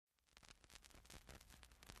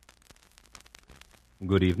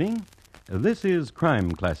Good evening. This is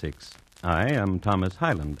Crime Classics. I am Thomas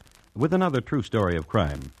Hyland with another true story of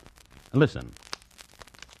crime. Listen.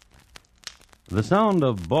 The sound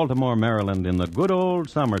of Baltimore, Maryland in the good old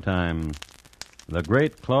summertime. The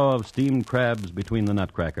great claw of steamed crabs between the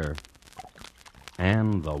nutcracker.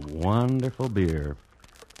 And the wonderful beer.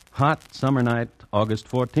 Hot summer night, August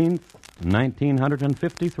 14th,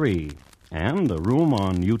 1953. And a room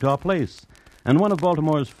on Utah Place. And one of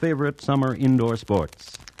Baltimore's favorite summer indoor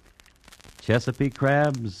sports. Chesapeake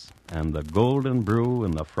crabs and the golden brew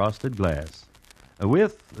in the frosted glass.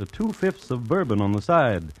 With 2/5 of bourbon on the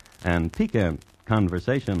side and piquant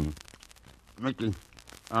conversation. Mickey,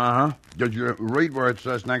 Uh-huh. did you read where it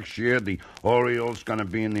says next year the Orioles going to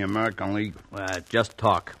be in the American League? Just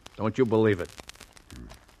talk. Don't you believe it?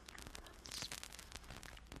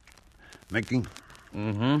 Mickey,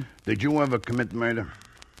 Mm-hmm. did you ever commit murder?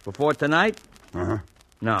 Before tonight? Uh-huh.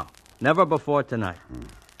 No, never before tonight.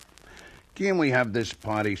 Can't we have this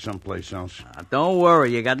party someplace else? Don't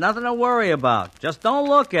worry. You got nothing to worry about. Just don't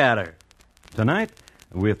look at her. Tonight,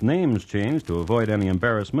 with names changed to avoid any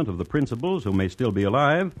embarrassment of the principals who may still be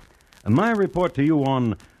alive, my report to you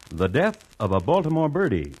on the death of a Baltimore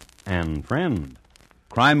birdie and friend.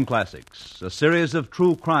 Crime Classics, a series of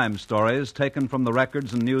true crime stories taken from the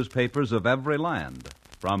records and newspapers of every land,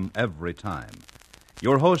 from every time.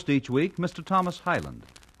 Your host each week, Mr. Thomas Hyland,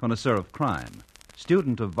 connoisseur of crime,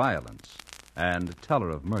 student of violence, and teller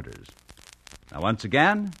of murders. Now, once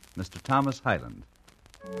again, Mr. Thomas Hyland.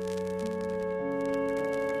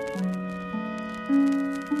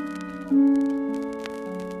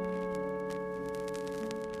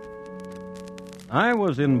 I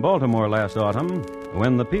was in Baltimore last autumn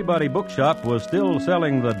when the Peabody Bookshop was still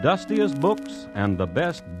selling the dustiest books and the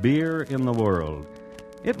best beer in the world.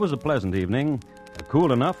 It was a pleasant evening,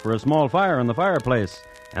 cool enough for a small fire in the fireplace,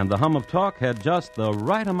 and the hum of talk had just the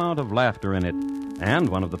right amount of laughter in it. And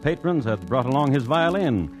one of the patrons had brought along his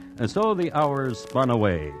violin, and so the hours spun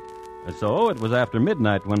away. So it was after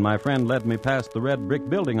midnight when my friend led me past the red brick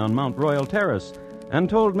building on Mount Royal Terrace and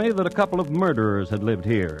told me that a couple of murderers had lived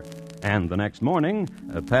here. And the next morning,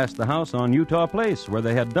 past the house on Utah Place where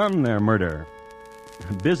they had done their murder.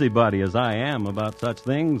 Busybody as I am about such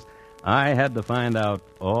things, I had to find out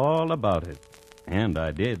all about it. And I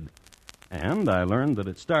did. And I learned that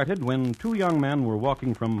it started when two young men were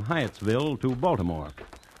walking from Hyattsville to Baltimore.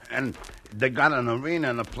 And they got an arena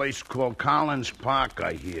in a place called Collins Park,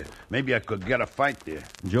 I hear. Maybe I could get a fight there.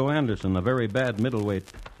 Joe Anderson, a very bad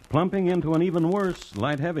middleweight, plumping into an even worse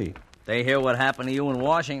light heavy. They hear what happened to you in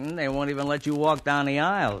Washington, they won't even let you walk down the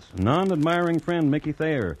aisles. Non-admiring friend Mickey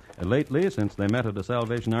Thayer. Lately, since they met at a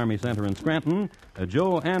Salvation Army Center in Scranton,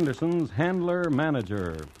 Joe Anderson's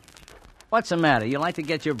handler-manager. What's the matter? You like to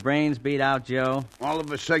get your brains beat out, Joe? All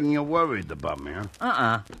of a sudden you're worried about me,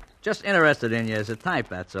 huh? Just interested in you as a type,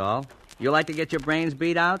 that's all. You like to get your brains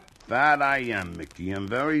beat out? That I am, Mickey. I'm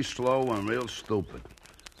very slow and real stupid.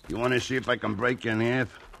 You want to see if I can break you in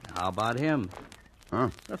half? How about him? Huh?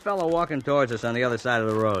 The fellow walking towards us on the other side of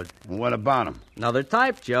the road. What about him? Another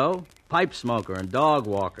type, Joe. Pipe smoker and dog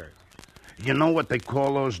walker. You know what they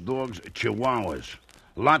call those dogs? Chihuahuas.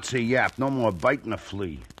 Lots of yap, no more bite than a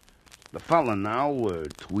flea. The fella now,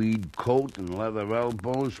 tweed coat and leather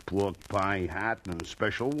elbows, pork pie hat, and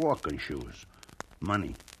special walking shoes.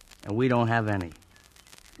 Money. And we don't have any.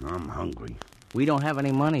 I'm hungry. We don't have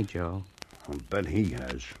any money, Joe. I'll bet he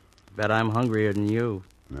has. Bet I'm hungrier than you.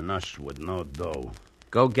 And us with no dough.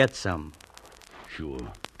 Go get some. Sure.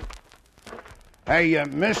 Hey,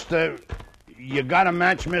 mister, you got a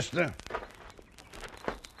match, mister?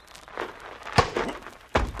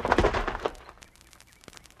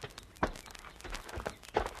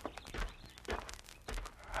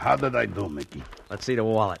 How did I do, Mickey? Let's see the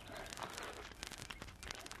wallet.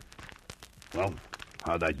 Well,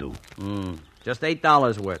 how'd I do? Just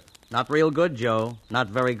 $8 worth. Not real good, Joe. Not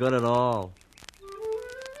very good at all.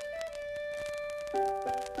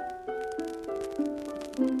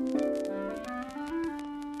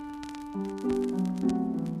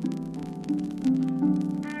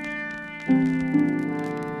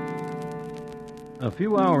 A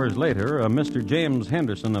few hours later, Mr. James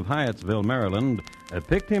Henderson of Hyattsville, Maryland,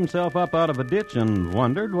 picked himself up out of a ditch and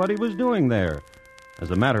wondered what he was doing there.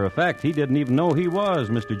 As a matter of fact, he didn't even know he was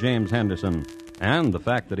Mr. James Henderson, and the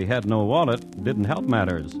fact that he had no wallet didn't help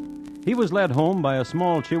matters. He was led home by a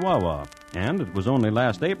small Chihuahua, and it was only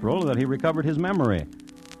last April that he recovered his memory.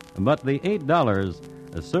 But the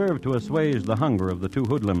 $8 served to assuage the hunger of the two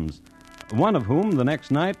hoodlums, one of whom, the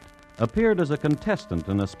next night, appeared as a contestant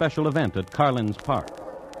in a special event at Carlin's Park.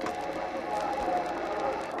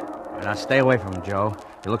 Now, stay away from him, Joe.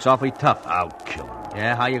 He looks awfully tough. I'll kill him.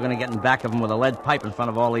 Yeah, how you going to get in back of him with a lead pipe in front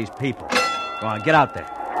of all these people? Go on, get out there.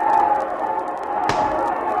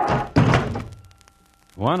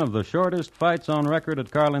 One of the shortest fights on record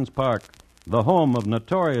at Carlin's Park, the home of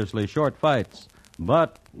notoriously short fights,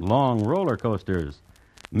 but long roller coasters.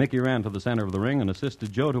 Mickey ran to the center of the ring and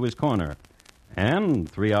assisted Joe to his corner. And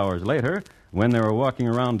 3 hours later, when they were walking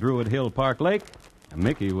around Druid Hill Park Lake,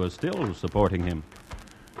 Mickey was still supporting him.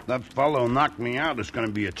 That fellow who knocked me out is going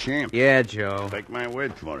to be a champ. Yeah, Joe. Take my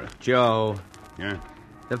word for it. Joe. Yeah?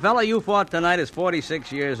 The fella you fought tonight is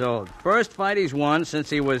 46 years old. First fight he's won since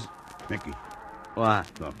he was... Mickey, What?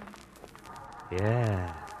 look.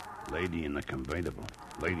 Yeah. Lady in the convertible.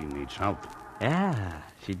 Lady needs help. Yeah,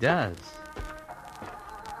 she does.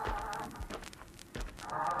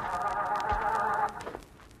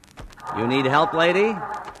 You need help, lady?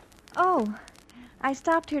 Oh, I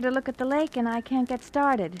stopped here to look at the lake and I can't get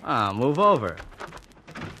started. Move over.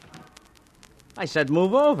 I said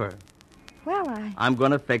move over. Well, I'm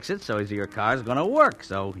going to fix it so your car's going to work,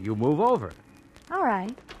 so you move over. all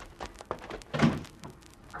right.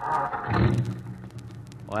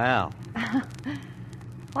 Well,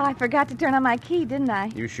 Well, I forgot to turn on my key, didn't I?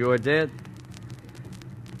 you sure did.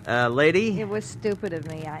 Lady? It was stupid of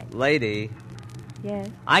me. Lady, Yes.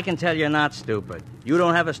 I can tell you're not stupid. You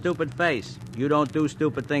don't have a stupid face. You don't do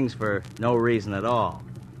stupid things for no reason at all.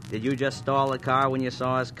 Did you just stall the car when you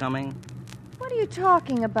saw us coming? What are you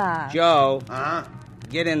talking about? Joe, Uh-huh.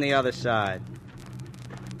 get in the other side.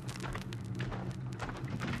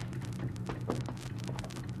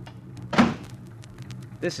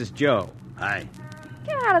 This is Joe. Hi.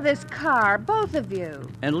 Get out of this car, both of you.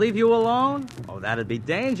 And leave you alone? Oh, that'd be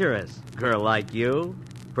dangerous. Girl like you.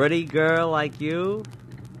 Pretty girl like you.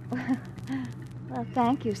 Well,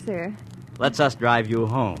 thank you, sir. Let's us drive you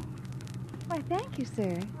home. Why, thank you,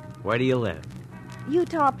 sir. Where do you live?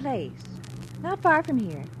 Utah Place. Not far from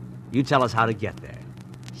here. You tell us how to get there.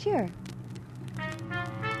 Sure.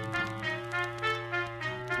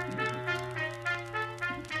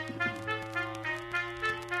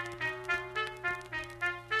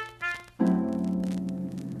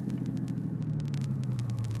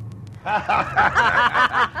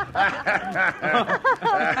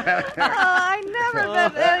 I never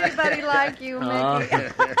met anybody like you,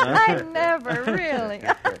 Mickey. I never, really.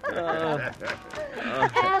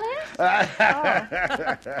 Alice?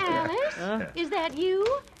 Is that you?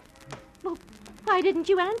 Well, why didn't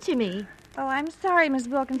you answer me? Oh, I'm sorry, Miss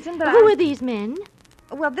Wilkinson, but Who are these men?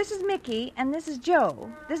 Well, this is Mickey, and this is Joe.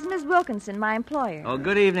 This is Miss Wilkinson, my employer. Oh,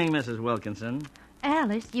 good evening, Mrs. Wilkinson.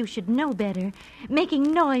 Alice, you should know better.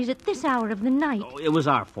 Making noise at this hour of the night. Oh, it was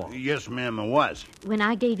our fault. Yes, ma'am, it was. When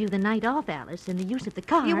I gave you the night off, Alice, and the use of the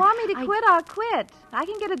car... You want me to quit? I'll quit. I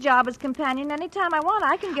can get a job as companion anytime I want.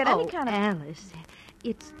 I can get any kind of... Alice,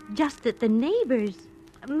 it's just that the neighbors...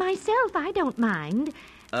 Myself, I don't mind.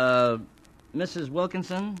 Mrs.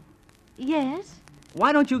 Wilkinson, Yes?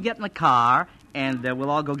 why don't you get in the car and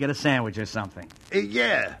we'll all go get a sandwich or something?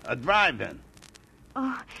 Yeah, a drive-in.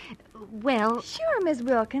 Oh, well, Sure, Miss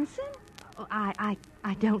Wilkinson. I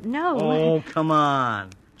don't know. Oh, come on.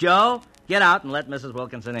 Joe, get out and let Mrs.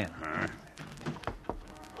 Wilkinson in.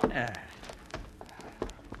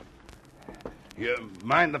 You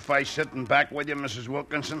mind if I sit in back with you, Mrs.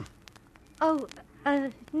 Wilkinson? Oh,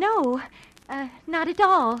 no. Not at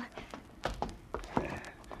all.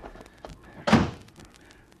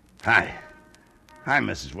 Hi. Hi,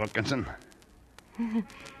 Mrs. Wilkinson.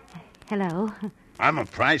 Hello. I'm a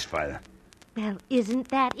prize fighter. Well, isn't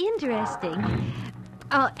that interesting?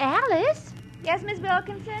 Oh, Alice? Yes, Miss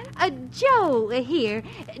Wilkinson? Joe here.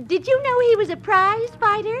 Did you know he was a prize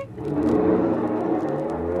fighter?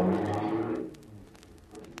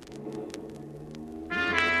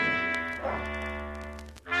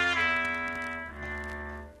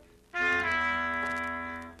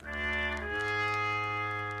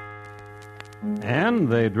 And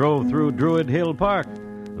they drove through Druid Hill Park,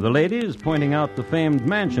 the ladies pointing out the famed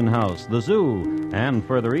mansion house, the zoo, and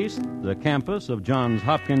further east, the campus of Johns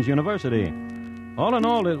Hopkins University. All in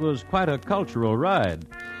all, it was quite a cultural ride.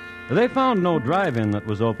 They found no drive-in that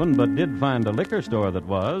was open, but did find a liquor store that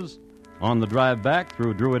was. On the drive back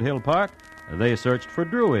through Druid Hill Park, they searched for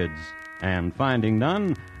Druids, and finding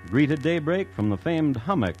none, greeted daybreak from the famed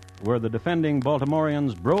hummock where the defending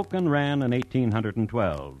Baltimoreans broke and ran in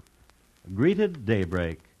 1812. Greeted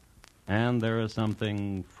daybreak, and there is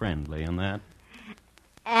something friendly in that.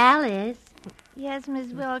 Alice, Yes,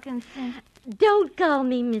 Miss Wilkinson. Don't call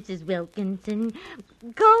me Mrs. Wilkinson.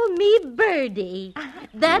 Call me Birdie.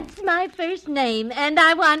 That's my first name, and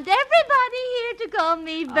I want everybody here to call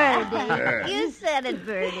me Birdie. You said it,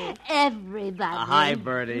 Birdie. Everybody. Hi,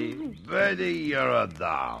 Birdie. Birdie, you're a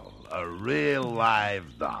doll. A real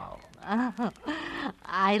live doll. Oh,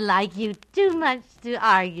 I like you too much to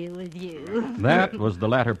argue with you. That was the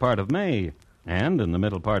latter part of May. And in the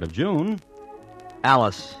middle part of June...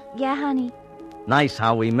 Alice, Yeah, honey. nice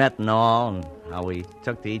how we met and all, and how we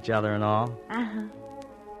took to each other and all. Uh-huh.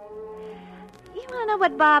 You want to know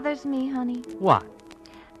what bothers me, honey? What?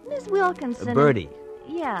 Miss Wilkinson. Birdie.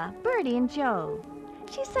 Yeah, Birdie and Joe.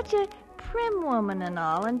 She's such a prim woman and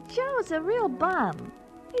all, and Joe's a real bum.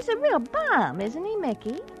 He's a real bum, isn't he,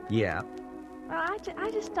 Mickey? Yeah. Well,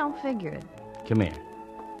 I just don't figure it. Come here.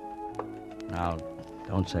 Now,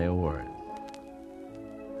 don't say a word.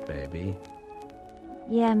 Baby.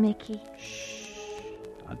 Yeah, Mickey. Shh.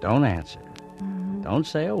 Now, don't answer. Don't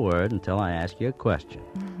say a word until I ask you a question.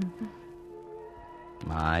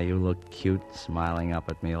 My, you look cute smiling up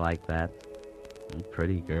at me like that. A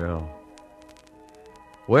pretty girl.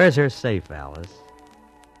 Where's her safe, Alice?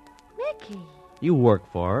 Mickey. You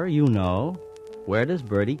work for her, you know. Where does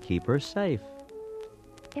Birdie keep her safe?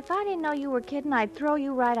 If I didn't know you were kidding, I'd throw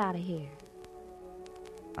you right out of here.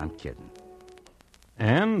 I'm kidding.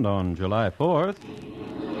 And on July 4th...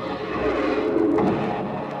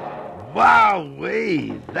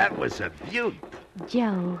 Wowee! That was a beaut.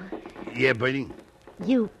 Joe, Yeah, Birdie,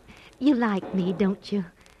 you like me, don't you?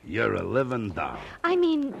 you're a living doll. I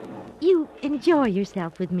mean, you enjoy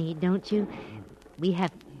yourself with me, don't you? We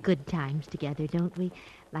have good times together, don't we?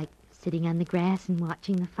 Like sitting on the grass and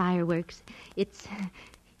watching the fireworks. It's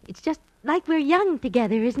just like we're young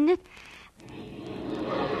together, isn't it?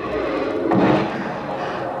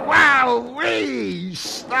 Wowee!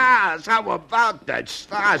 Stars! How about that?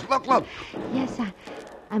 Stars! Look! Yes,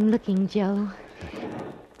 I'm looking, Joe.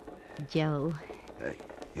 Joe,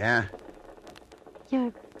 Yeah?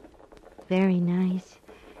 you're very nice.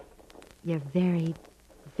 You're very,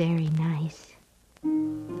 very nice.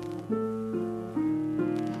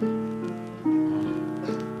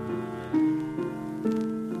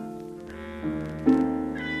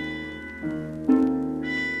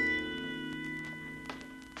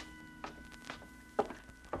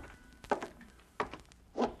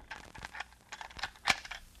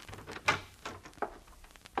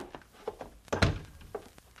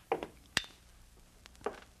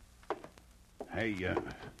 Hey,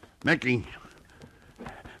 Mickey.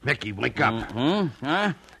 Mickey, wake up.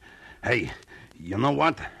 Huh? Hey, you know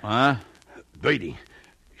what? Huh? Birdie,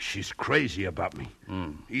 she's crazy about me.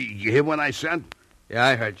 You hear what I said? Yeah,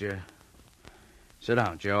 I heard you. Sit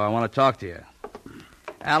down, Joe. I want to talk to you.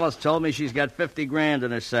 Alice told me she's got 50 grand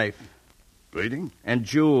in her safe. Birdie? And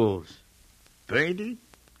jewels. Birdie?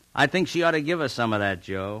 I think she ought to give us some of that,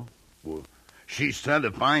 Joe. Well, she said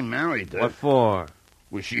if I married her... What for?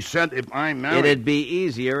 Well, she said if I married... It'd be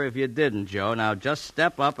easier if you didn't, Joe. Now, just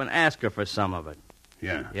step up and ask her for some of it.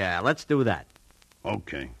 Yeah. Yeah, let's do that.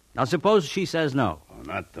 Okay. Now, suppose she says no. Well,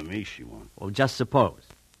 not to me, she won't. Well, just suppose.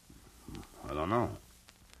 I don't know.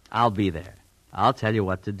 I'll be there. I'll tell you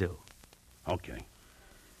what to do. Okay.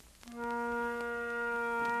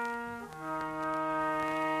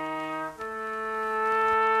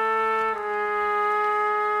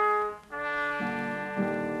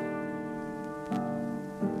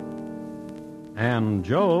 And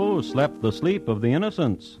Joe slept the sleep of the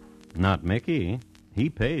innocents. Not Mickey. He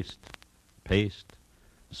paced.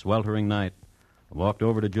 Sweltering night. Walked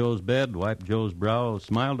over to Joe's bed, wiped Joe's brow,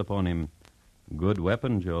 smiled upon him. Good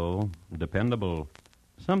weapon, Joe. Dependable.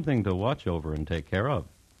 Something to watch over and take care of.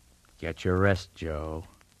 Get your rest, Joe.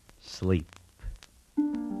 Sleep.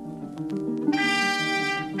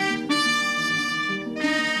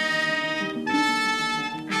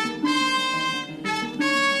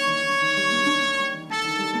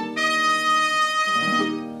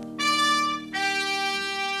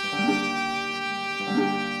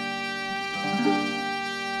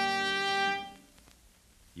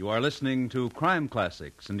 You are listening to Crime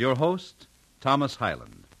Classics and your host, Thomas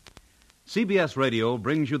Hyland. CBS Radio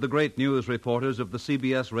brings you the great news reporters of the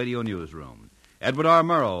CBS Radio Newsroom. Edward R.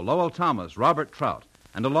 Murrow, Lowell Thomas, Robert Trout,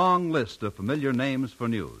 and a long list of familiar names for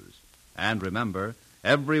news. And remember,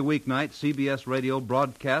 every weeknight CBS Radio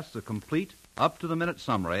broadcasts a complete, up-to-the-minute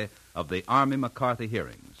summary of the Army McCarthy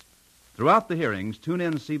hearings. Throughout the hearings, tune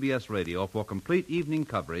in CBS Radio for complete evening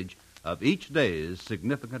coverage of each day's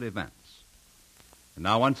significant events. And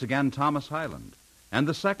now, once again, Thomas Hyland and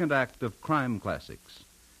the second act of Crime Classics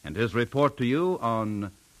and his report to you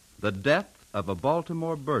on the death of a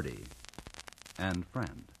Baltimore birdie and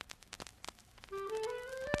friend.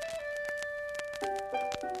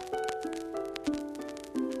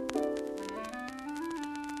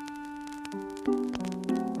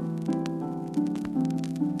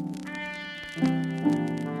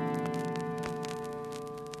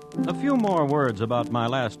 A few more words about my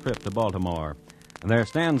last trip to Baltimore. There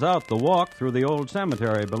stands out the walk through the old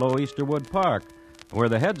cemetery below Easterwood Park, where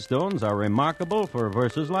the headstones are remarkable for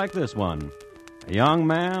verses like this one. Young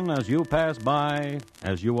man, as you pass by,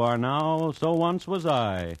 as you are now, so once was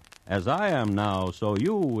I. As I am now, so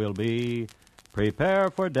you will be. Prepare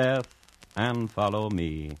for death and follow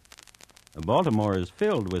me. Baltimore is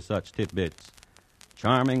filled with such tidbits.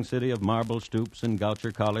 Charming city of marble stoops and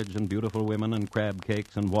Goucher College and beautiful women and crab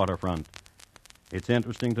cakes and waterfront. It's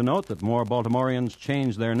interesting to note that more Baltimoreans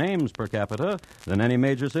change their names per capita than any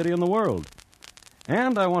major city in the world.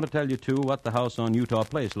 And I want to tell you, too, what the house on Utah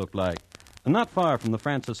Place looked like, not far from the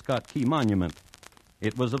Francis Scott Key Monument.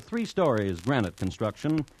 It was of 3 stories, granite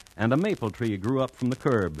construction, and a maple tree grew up from the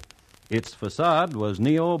curb. Its facade was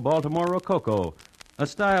neo-Baltimore Rococo, a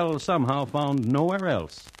style somehow found nowhere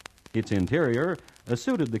else. Its interior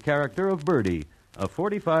suited the character of Birdie, a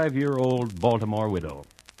 45-year-old Baltimore widow.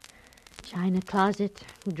 China closet,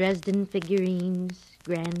 Dresden figurines,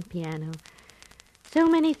 grand piano. So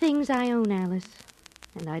many things I own, Alice,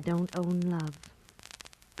 and I don't own love.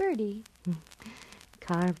 Birdie.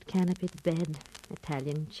 Carved canopied bed,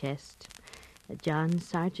 Italian chest, a John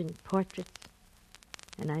Sargent portrait,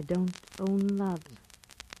 and I don't own love.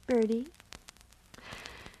 Birdie,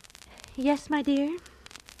 Yes, my dear?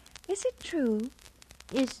 is it true?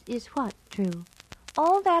 Is what true?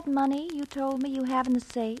 All that money you told me you have in the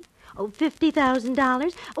safe? Oh,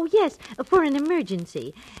 $50,000? Oh, yes, for an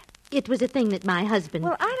emergency. It was a thing that my husband...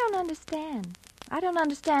 Well, I don't understand. I don't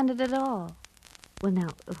understand it at all. Well, now,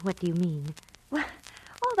 what do you mean? Well,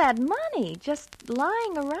 all that money just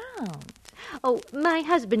lying around. Oh, my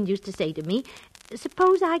husband used to say to me,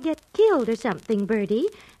 suppose I get killed or something, Birdie.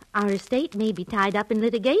 Our estate may be tied up in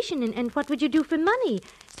litigation, and what would you do for money?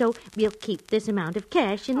 So we'll keep this amount of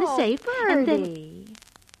cash in the safe. And Birdie.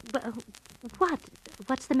 then... Well, what?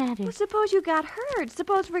 What's the matter? Well, suppose you got hurt.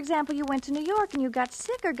 Suppose, for example, you went to New York and you got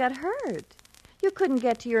sick or got hurt. You couldn't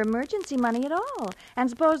get to your emergency money at all. And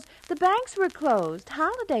suppose the banks were closed,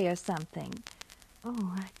 holiday or something.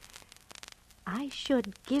 Oh, I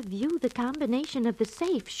should give you the combination of the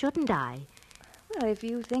safe, shouldn't I? Well, if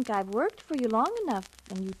you think I've worked for you long enough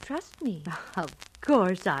and you trust me. Of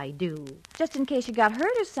course I do. Just in case you got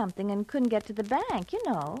hurt or something and couldn't get to the bank, you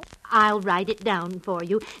know. I'll write it down for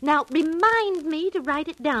you. Now, remind me to write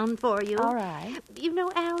it down for you. All right. You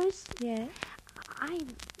know, Alice, Yes?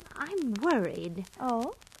 I'm worried.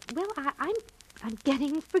 Oh? Well, I'm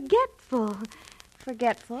getting forgetful.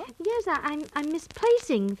 Forgetful? Yes, I'm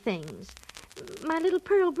misplacing things. My little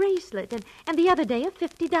pearl bracelet, and the other day a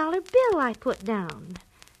 $50 bill I put down.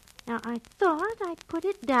 Now, I thought I'd put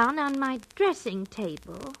it down on my dressing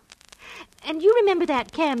table. And you remember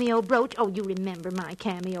that cameo brooch? Oh, you remember my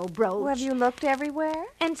cameo brooch. Well, have you looked everywhere?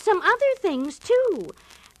 And some other things, too.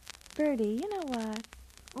 Birdie, you know what?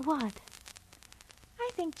 What? I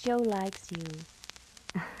think Joe likes you.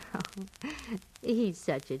 He's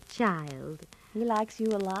such a child. He likes you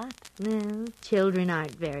a lot. Well, children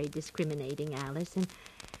aren't very discriminating, Alice. And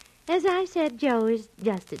as I said, Joe is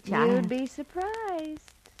just a child. You'd be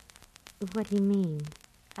surprised. What do you mean?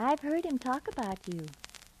 I've heard him talk about you.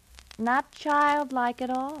 Not childlike at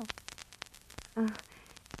all.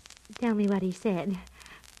 Tell me what he said.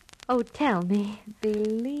 Oh, tell me.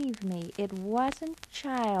 Believe me, it wasn't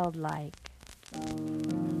childlike.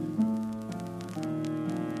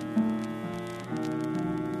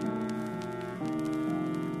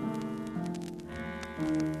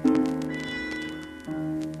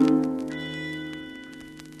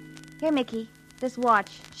 Here, Mickey. This watch.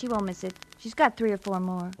 She won't miss it. She's got 3 or 4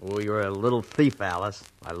 more. Oh, you're a little thief, Alice.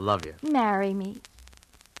 I love you. Marry me.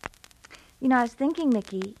 You know, I was thinking,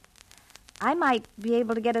 Mickey, I might be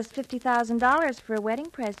able to get us $50,000 for a wedding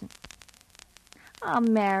present. Oh,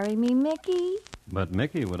 marry me, Mickey. But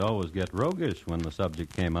Mickey would always get roguish when the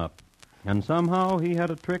subject came up. And somehow he had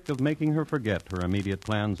a trick of making her forget her immediate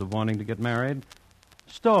plans of wanting to get married,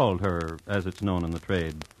 stalled her, as it's known in the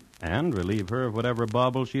trade, and relieve her of whatever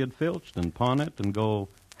bauble she had filched and pawn it and go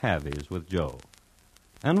halvies with Joe.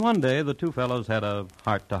 And one day the two fellows had a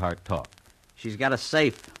heart-to-heart talk. She's got a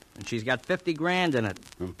safe, and she's got 50 grand in it.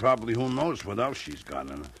 And probably who knows what else she's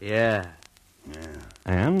got in it. Yeah. Yeah.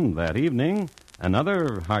 And that evening,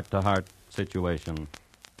 another heart-to-heart situation.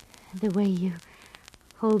 The way you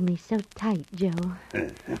hold me so tight, Joe.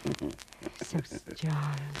 So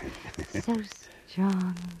strong. So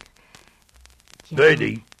strong. Joe.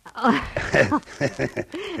 Birdie.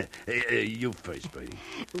 You first, Birdie.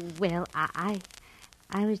 Well, I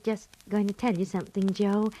was just going to tell you something,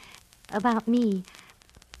 Joe, about me.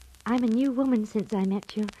 I'm a new woman since I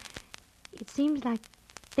met you. It seems like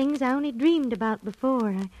things I only dreamed about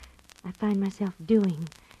before. I find myself doing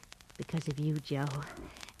because of you, Joe.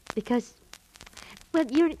 Because, well,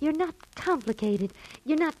 you're not complicated.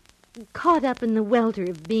 You're not caught up in the welter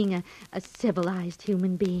of being a civilized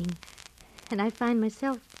human being. And I find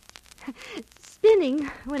myself spinning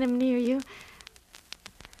when I'm near you.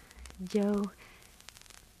 Joe,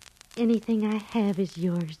 anything I have is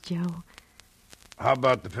yours, Joe. How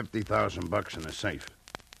about the $50,000 in the safe?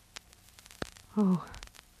 Oh,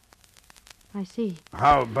 I see.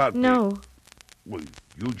 How about No, Well,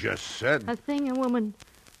 you just said... a thing a woman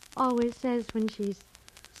always says when she's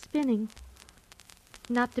spinning.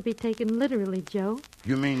 Not to be taken literally, Joe.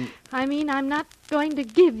 You mean I'm not going to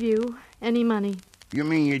give you any money.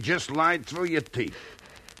 you just lied through your teeth?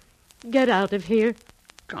 Get out of here.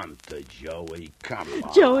 Come to Joey, come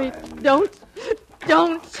on. Joey, don't.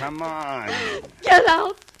 Come on. Get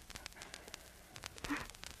out.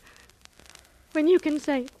 When you can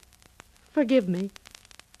say, forgive me,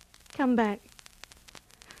 come back.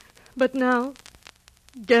 But now,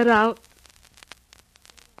 get out.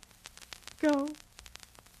 Go.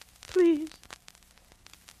 Please.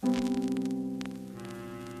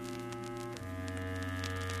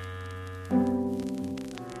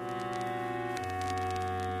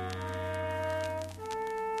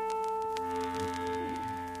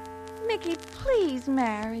 Mickey, please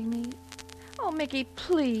marry me. Oh, Mickey,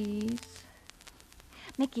 please.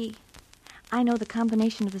 Mickey, I know the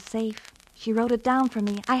combination of the safe. She wrote it down for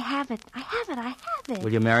me. I have it.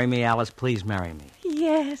 Will you marry me, Alice? Please marry me.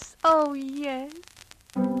 Yes. Oh, yes.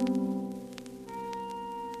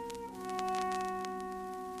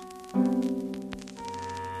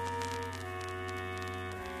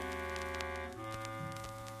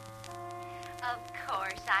 Of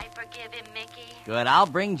course, I forgive him, Mickey. Good. I'll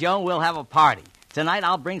bring Joe. We'll have a party. Tonight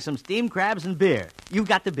I'll bring some steamed crabs and beer. You've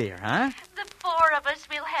got the beer, huh? The four of us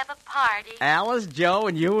will have a party. Alice, Joe,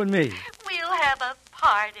 and you and me. We'll have a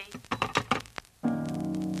party.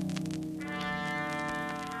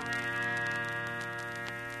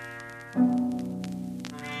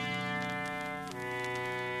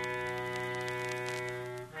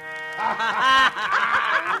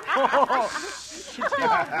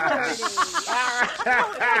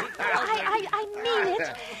 I mean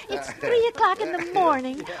it. It's 3 o'clock in the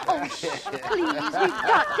morning. Oh, please, we've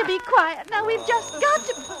got to be quiet. Now, we've just got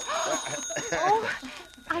to... Oh,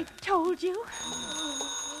 I told you.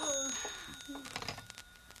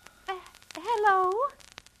 Hello?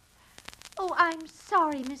 Oh, I'm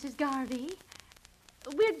sorry, Mrs. Garvey.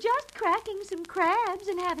 We're just cracking some crabs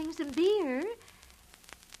and having some beer.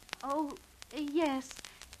 Oh, yes.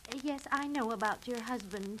 Yes, I know about your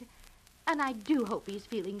husband. And I do hope he's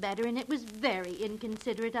feeling better, and it was very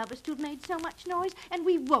inconsiderate of us to have made so much noise, and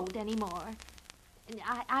we won't anymore.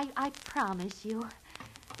 I promise you.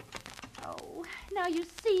 Oh, now you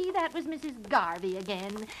see, that was Mrs. Garvey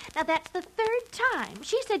again. Now, that's the third time.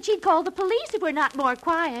 She said she'd call the police if we're not more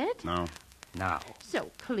quiet. No. No.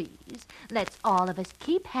 So, please, let's all of us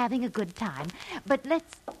keep having a good time. But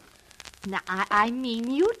let's... Now, I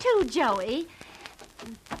mean you too, Joey.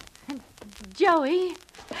 Joey.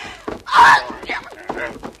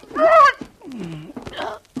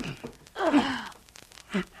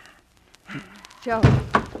 Joe.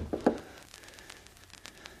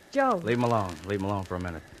 Joe. Leave him alone. Leave him alone for a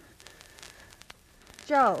minute.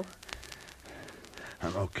 Joe.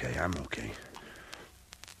 I'm okay.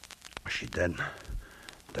 Is she dead?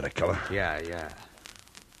 Did I kill her? Yeah.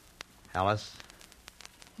 Alice?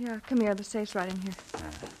 Yeah, come here. The safe's right in here.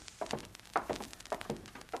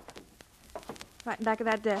 Right in back of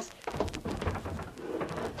that desk.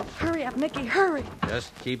 Hurry up, Mickey, hurry.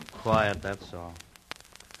 Just keep quiet, that's all.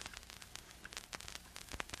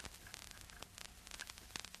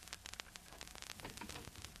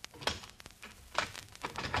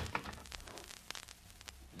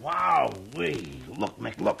 Wow-wee. Look,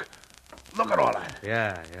 Mick, look. Look at all that.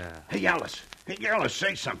 Yeah. Hey, Alice,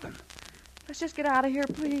 say something. Let's just get out of here,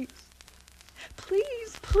 please.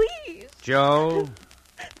 Please. Joe?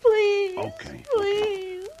 Please. Okay.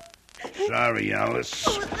 Please. Sorry, Alice.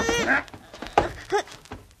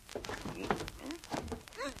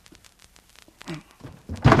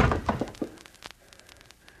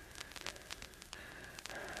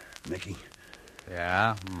 Mickey?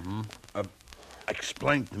 Yeah, mm-hmm.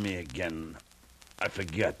 Explain to me again. I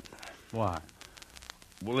forget. What?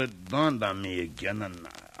 Well, it dawned on me again, and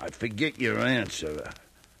I forget your answer.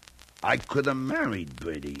 I could have married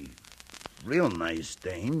Birdie. Real nice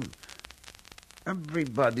dame.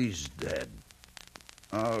 Everybody's dead.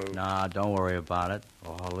 Oh. Nah, don't worry about it.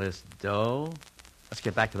 All this dough. Let's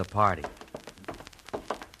get back to the party.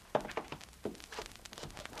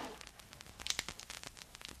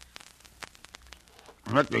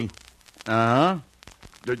 Mickey, Uh-huh.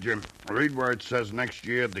 did you read where it says next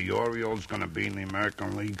year the Orioles going to be in the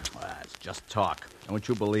American League? It's just talk. Don't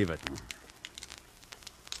you believe it?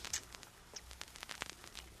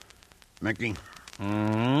 Mickey,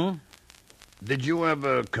 Mm-hmm. did you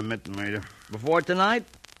ever commit murder? Before tonight?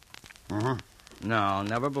 Uh-huh. No,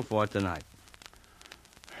 never before tonight.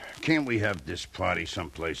 Can't we have this party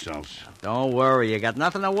someplace else? Don't worry. You got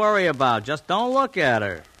nothing to worry about. Just don't look at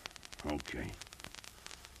her. Okay.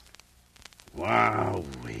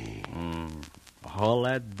 Wow-wee. All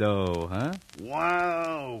that dough, huh?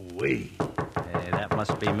 Wow-wee. Hey, that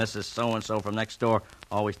must be Mrs. So-and-so from next door.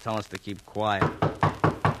 Always telling us to keep quiet.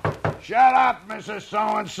 Shut up, Mrs.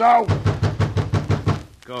 So-and-so.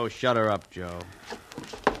 Go shut her up, Joe.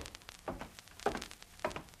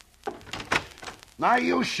 Now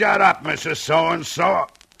you shut up, Mrs. So-and-so.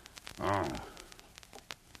 Oh.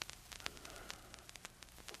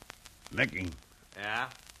 Mickey, Yeah?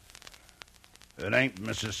 it ain't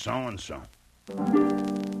Mrs. So-and-so.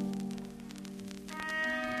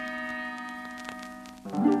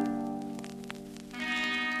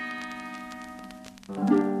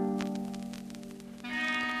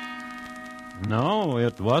 No,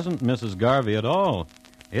 it wasn't Mrs. Garvey at all.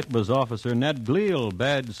 It was Officer Ned Gleal,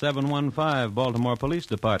 Badge 715, Baltimore Police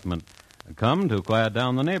Department, come to quiet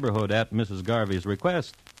down the neighborhood at Mrs. Garvey's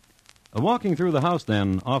request. Walking through the house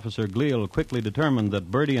then, Officer Gleal quickly determined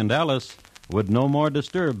that Birdie and Alice would no more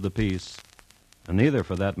disturb the peace. Neither,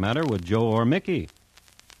 for that matter, would Joe or Mickey.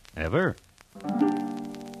 Ever.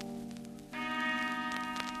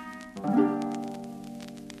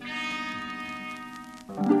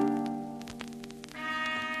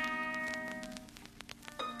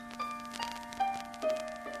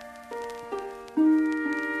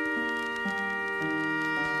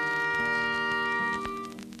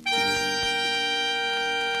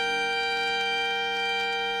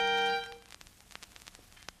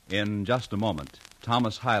 In just a moment,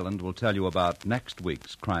 Thomas Hyland will tell you about next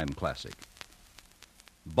week's crime classic.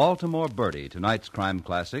 Baltimore Birdie, tonight's crime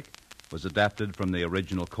classic, was adapted from the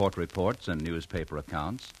original court reports and newspaper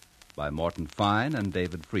accounts by Morton Fine and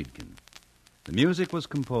David Friedkin. The music was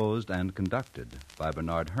composed and conducted by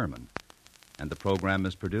Bernard Herrmann, and the program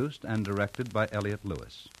is produced and directed by Elliott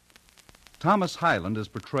Lewis. Thomas Hyland is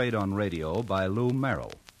portrayed on radio by Lou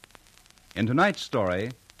Merrill. In tonight's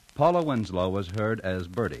story, Paula Winslow was heard as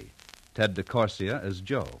Birdie, Ted DeCorsia as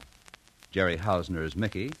Joe, Jerry Hausner as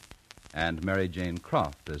Mickey, and Mary Jane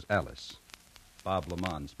Croft as Alice. Bob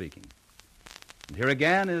Lamont speaking. And here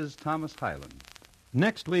again is Thomas Hyland.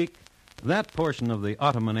 Next week, that portion of the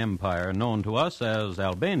Ottoman Empire known to us as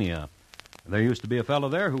Albania. There used to be a fellow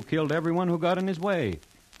there who killed everyone who got in his way.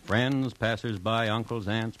 Friends, passers-by, uncles,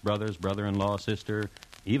 aunts, brothers, brother-in-law, sister,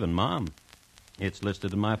 even Mom. It's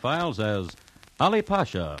listed in my files as Ali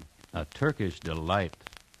Pasha, a Turkish delight.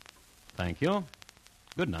 Thank you.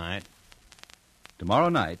 Good night. Tomorrow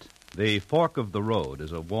night, The Fork of the Road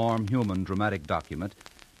is a warm, human, dramatic document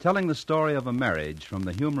telling the story of a marriage from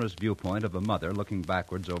the humorous viewpoint of a mother looking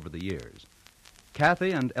backwards over the years. Kathy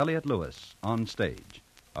and Elliott Lewis, on stage,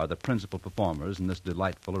 are the principal performers in this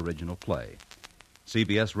delightful original play.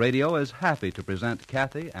 CBS Radio is happy to present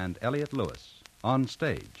Kathy and Elliott Lewis on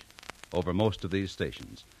stage over most of these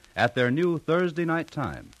stations at their new Thursday night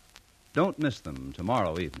time. Don't miss them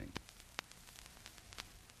tomorrow evening.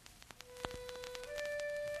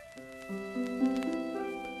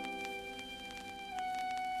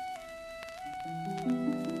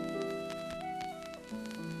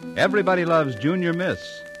 Everybody Loves Junior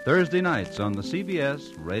Miss, Thursday nights on the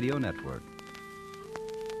CBS Radio Network.